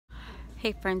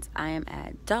Hey friends, I am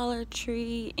at Dollar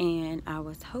Tree and I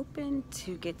was hoping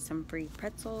to get some free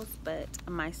pretzels, but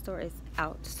my store is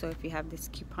out. So if you have this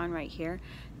coupon right here,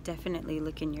 definitely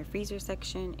look in your freezer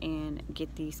section and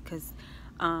get these, because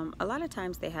a lot of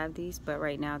times they have these, but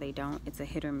right now they don't. It's a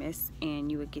hit or miss,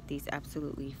 and you would get these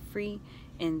absolutely free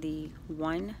in the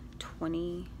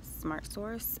 120 Smart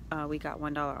Source. We got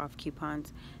 $1 off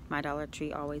coupons. My Dollar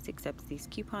Tree always accepts these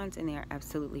coupons, and they are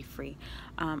absolutely free.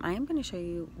 I am going to show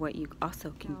you what you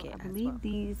also can get. I believe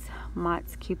these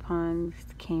Mott's coupons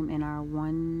came in our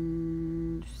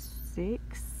 1/6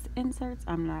 inserts.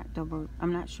 I'm not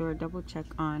sure. Double check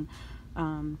on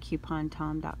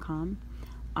coupontom.com.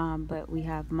 But we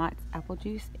have Mott's apple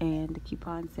juice, and the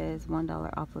coupon says $1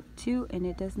 off of 2, and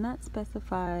it does not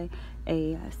specify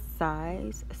a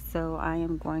size, so I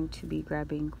am going to be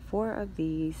grabbing 4 of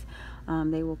these.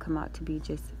 They will come out to be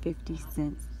just 50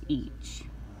 cents each.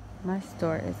 My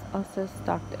store is also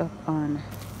stocked up on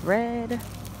bread.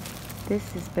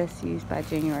 This is best used by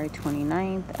January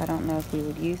 29th. I don't know if we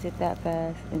would use it that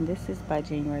fast. And this is by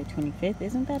January 25th.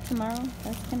 Isn't that tomorrow?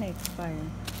 That's gonna expire.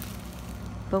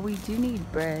 But we do need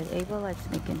bread. Ava likes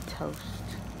making toast.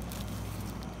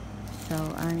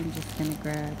 So I'm just gonna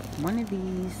grab one of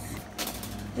these.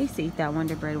 I used to eat that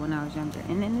Wonder Bread when I was younger.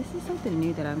 And then this is something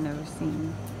new that I've never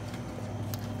seen.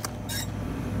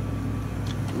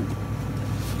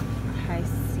 High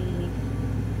C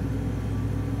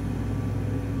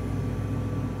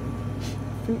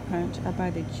fruit punch. I buy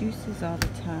the juices all the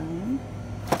time.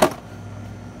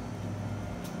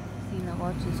 Cena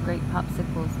Welch's Great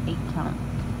Popsicles 8 count.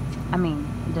 I mean,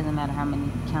 it doesn't matter how many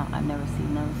count. I've never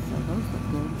seen those, so those look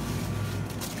good.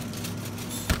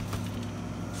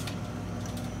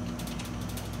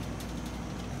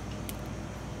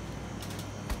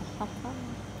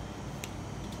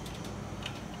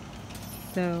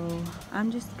 So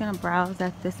I'm just gonna browse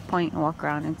at this point and walk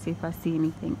around and see if I see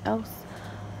anything else.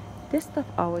 This stuff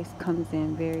always comes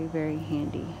in very, very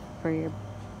handy for your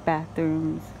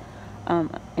bathrooms.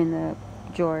 In the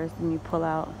drawers, and you pull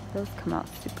out, those come out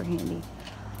super handy.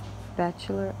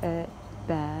 Bachelorette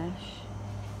Bash.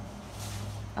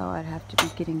 Oh, I'd have to be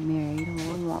getting married.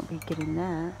 We won't be getting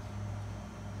that.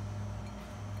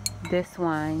 This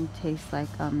wine tastes like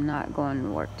I'm not going to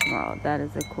work tomorrow. That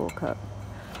is a cool cup.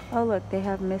 Oh look, they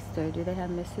have Mr. Do they have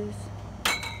Mrs.?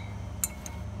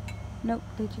 Nope,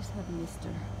 they just have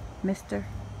Mr. Mr.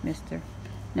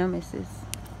 No Mrs.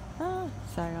 Oh,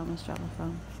 sorry, I almost dropped my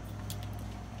phone.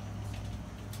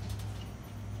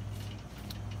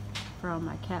 For all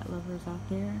my cat lovers out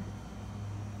there.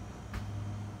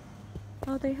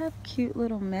 Oh, they have cute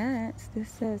little mats. This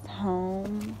says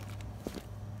home.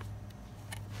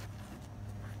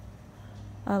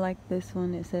 I like this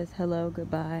one. It says hello,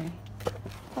 goodbye.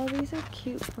 Oh, these are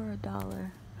cute for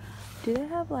 $1. Do they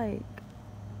have like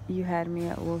You Had Me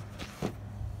at Wolf?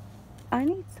 I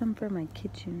need some for my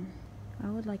kitchen. I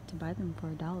would like to buy them for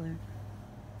 $1.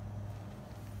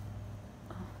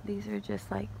 Oh, these are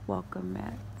just like welcome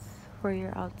mats for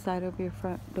your outside of your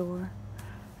front door.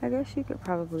 I guess you could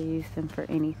probably use them for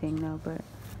anything though, but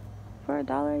for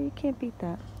 $1 you can't beat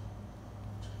that.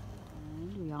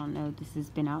 And we all know this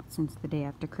has been out since the day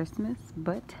after Christmas,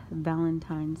 but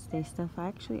Valentine's Day stuff. I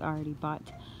actually already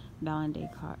bought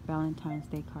Valentine's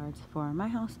Day cards for my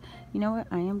house. You know what?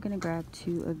 I am gonna grab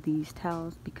 2 of these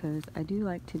towels because I do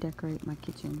like to decorate my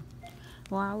kitchen.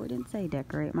 Well, I wouldn't say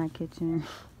decorate my kitchen.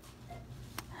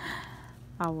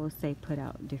 I will say put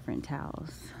out different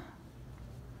towels.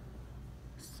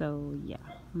 So yeah,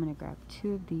 I'm gonna grab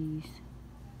 2 of these.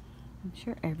 I'm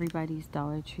sure everybody's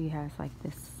Dollar Tree has like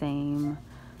the same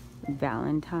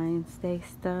Valentine's Day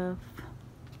stuff.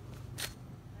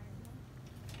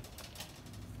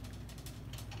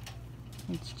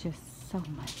 It's just so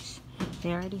much.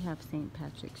 They already have St.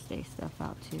 Patrick's Day stuff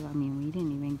out too. I mean, we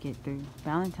didn't even get through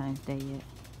Valentine's Day yet.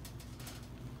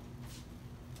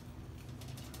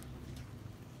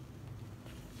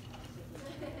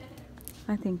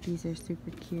 I think these are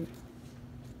super cute.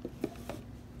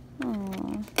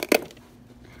 Aww.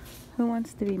 Who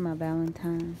wants to be my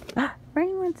Valentine? Ah,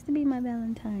 Rain wants to be my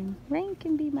Valentine. Rain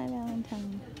can be my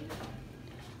Valentine.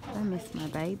 I miss my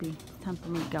baby. It's time for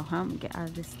me to go home and get out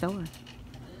of this store.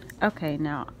 Okay,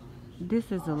 now,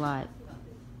 this is a lot.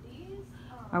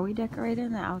 Are we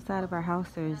decorating the outside of our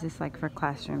house, or is this like for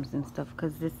classrooms and stuff?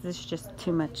 Because this is just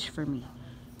too much for me.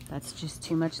 That's just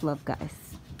too much love,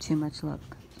 guys. Too much love.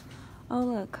 Oh,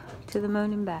 look. To the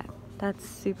moon and back. That's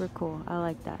super cool. I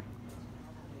like that.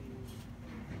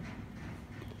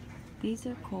 These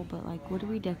are cool, but like, what are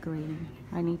we decorating?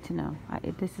 I need to know.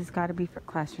 This has got to be for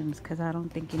classrooms, because I don't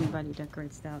think anybody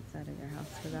decorates the outside of their house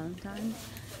for Valentine's.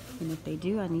 And if they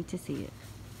do, I need to see it.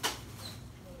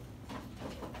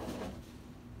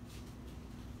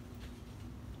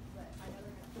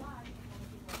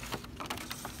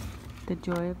 The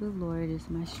joy of the Lord is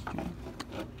my strength.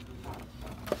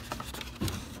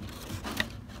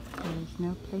 There's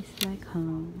no place like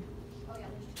home.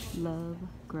 Love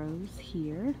grows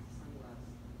here.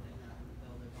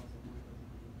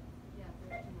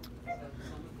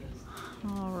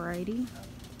 Alrighty.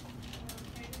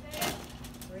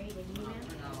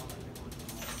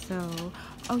 So,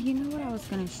 oh, you know what I was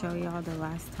going to show y'all the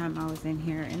last time I was in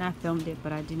here, and I filmed it,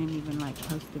 but I didn't even like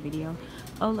post the video.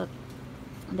 Oh, look,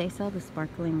 they sell the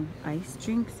sparkling ice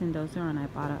drinks, and those are on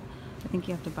Ibotta. I think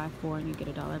you have to buy 4 and you get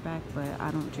 $1 back, but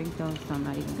I don't drink those, so I'm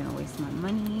not even going to waste my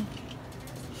money.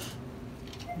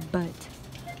 But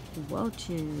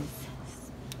Welch's,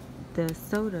 the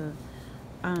soda,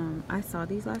 I saw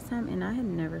these last time and I had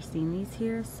never seen these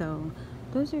here, so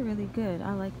those are really good.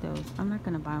 I like those. I'm not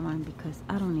gonna buy one because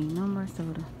I don't need no more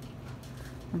soda.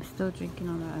 I'm still drinking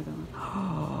on the other one.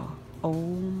 Oh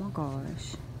my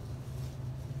gosh.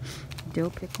 Dill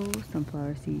pickles,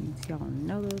 sunflower seeds. Y'all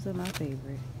know those are my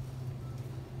favorite.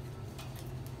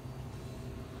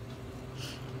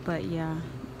 But yeah,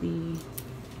 the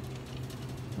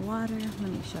water, let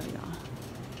me show y'all.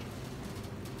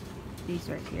 These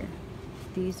right here.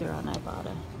 These are on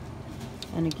Ibotta.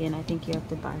 And again, I think you have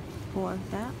to buy 4.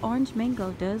 That orange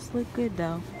mango does look good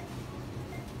though.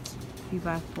 If you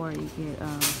buy 4, you get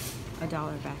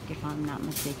 $1 back if I'm not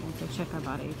mistaken. So check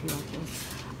Ibotta if you like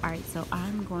this. Alright, so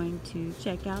I'm going to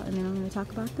check out and then I'm going to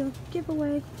talk about the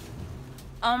giveaway.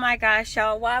 Oh my gosh,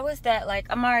 y'all. Why was that? Like,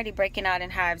 I'm already breaking out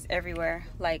in hives everywhere.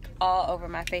 Like, all over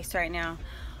my face right now.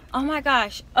 Oh my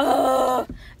gosh. Oh,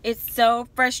 it's so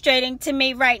frustrating to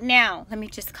me right now. Let me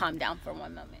just calm down for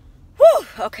one moment. Whew,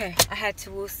 okay, I had to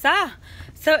woosah.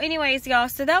 So anyways, y'all,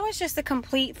 so that was just a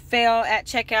complete fail at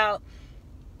checkout.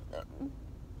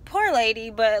 Poor lady,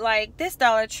 but like this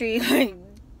Dollar Tree, like,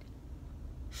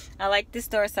 I like this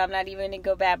store, so I'm not even gonna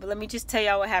go bad. But let me just tell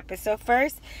y'all what happened. So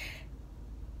first,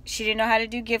 she didn't know how to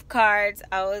do gift cards.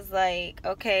 I was like,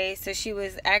 okay. So she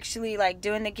was actually like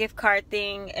doing the gift card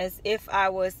thing as if I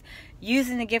was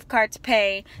using the gift card to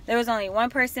pay. There was only one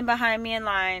person behind me in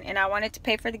line and I wanted to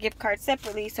pay for the gift card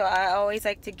separately. So I always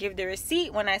like to give the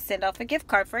receipt when I send off a gift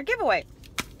card for a giveaway.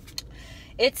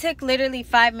 It took literally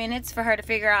 5 minutes for her to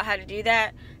figure out how to do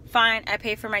that. Fine, I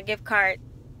paid for my gift card,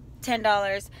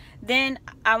 $10. Then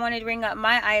I wanted to ring up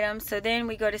my items, so then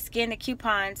we go to scan the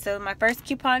coupon. So my first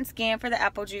coupon scan for the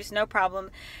apple juice, no problem.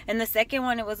 And the second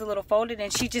one, it was a little folded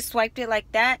and she just swiped it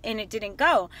like that and it didn't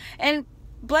go. And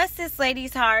bless this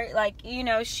lady's heart, like, you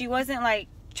know, she wasn't like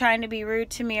trying to be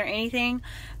rude to me or anything,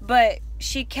 but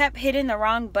she kept hitting the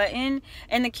wrong button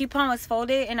and the coupon was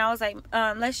folded and I was like,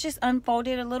 let's just unfold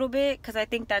it a little bit because I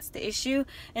think that's the issue.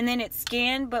 And then it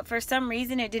scanned, but for some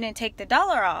reason it didn't take the $1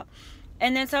 off.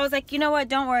 And then so I was like, you know what,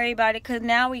 don't worry about it because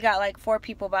now we got like 4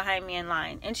 people behind me in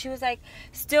line. And she was like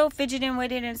still fidgeting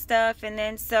with it and stuff. And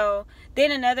then so then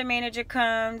another manager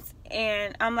comes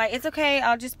and I'm like, it's okay,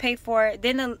 I'll just pay for it.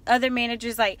 Then the other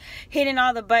manager's like hitting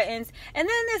all the buttons. And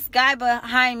then this guy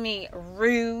behind me,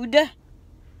 rude.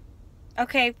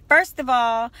 Okay, first of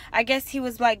all, I guess he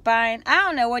was like buying, I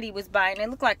don't know what he was buying. It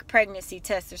looked like a pregnancy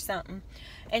test or something.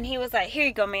 And he was like, here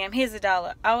you go, ma'am, here's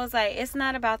 $1. I was like, it's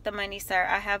not about the money, sir.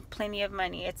 I have plenty of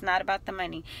money. It's not about the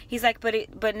money. He's like,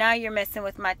 but now you're messing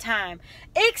with my time.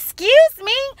 Excuse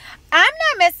me? I'm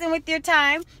not messing with your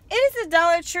time. It is the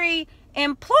Dollar Tree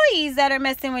employees that are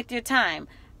messing with your time.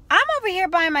 I'm over here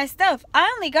buying my stuff.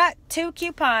 I only got 2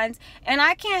 coupons, and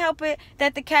I can't help it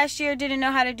that the cashier didn't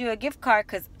know how to do a gift card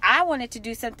because I wanted to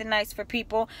do something nice for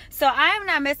people. So I am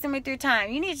not messing with your time.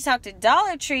 You need to talk to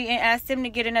Dollar Tree and ask them to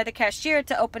get another cashier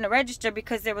to open the register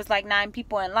because there was like 9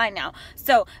 people in line now.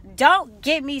 So don't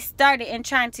get me started in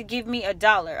trying to give me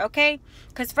 $1, okay?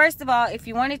 Because first of all, if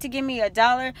you wanted to give me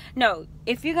 $1, no.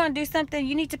 If you're going to do something,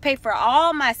 you need to pay for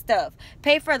all my stuff.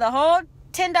 Pay for the whole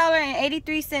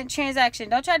 $10.83 transaction.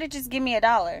 Don't try to just give me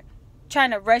 $1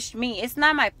 trying to rush me. It's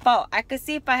not my fault. I could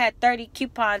see if I had 30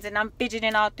 coupons and I'm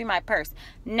fidgeting all through my purse.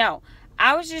 No,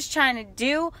 I was just trying to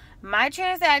do my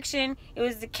transaction. It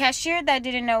was the cashier that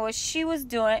didn't know what she was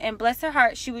doing, and bless her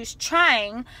heart, she was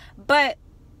trying, but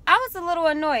I was a little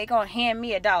annoyed. Gonna hand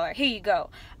me $1. Here you go.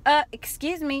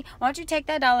 Excuse me, why don't you take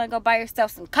that $1 and go buy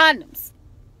yourself some condoms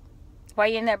while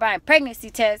you're in there buying pregnancy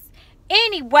tests?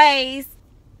 Anyways,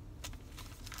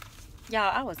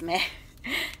 y'all, I was mad.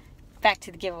 Back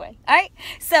to the giveaway. Alright,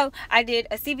 so I did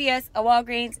a CVS, a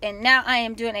Walgreens, and now I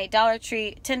am doing a Dollar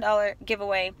Tree $10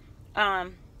 giveaway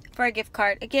for a gift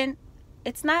card. Again,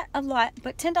 It's not a lot,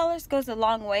 but $10 goes a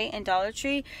long way in Dollar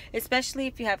Tree, especially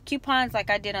if you have coupons like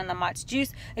I did on the Mott's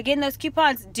Juice. Again, those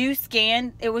coupons do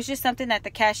scan. It was just something that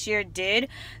the cashier did.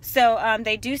 So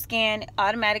they do scan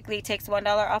automatically. It takes $1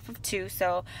 off of 2.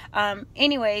 So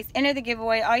anyways, enter the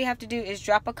giveaway. All you have to do is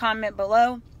drop a comment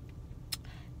below,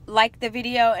 like the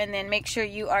video, and then make sure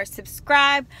you are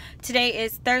subscribed. Today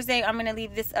is Thursday. I'm going to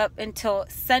leave this up until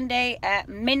Sunday at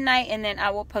midnight, and then I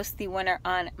will post the winner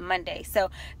on Monday. So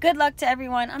good luck to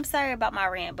everyone. I'm sorry about my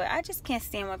rant, but I just can't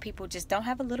stand when people just don't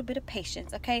have a little bit of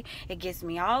patience, okay? It gets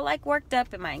me all like worked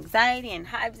up, and my anxiety and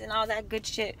hives and all that good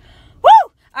shit. Woo!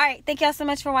 All right, thank y'all so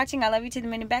much for watching. I love you to the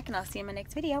moon and back, and I'll see you in my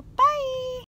next video. Bye!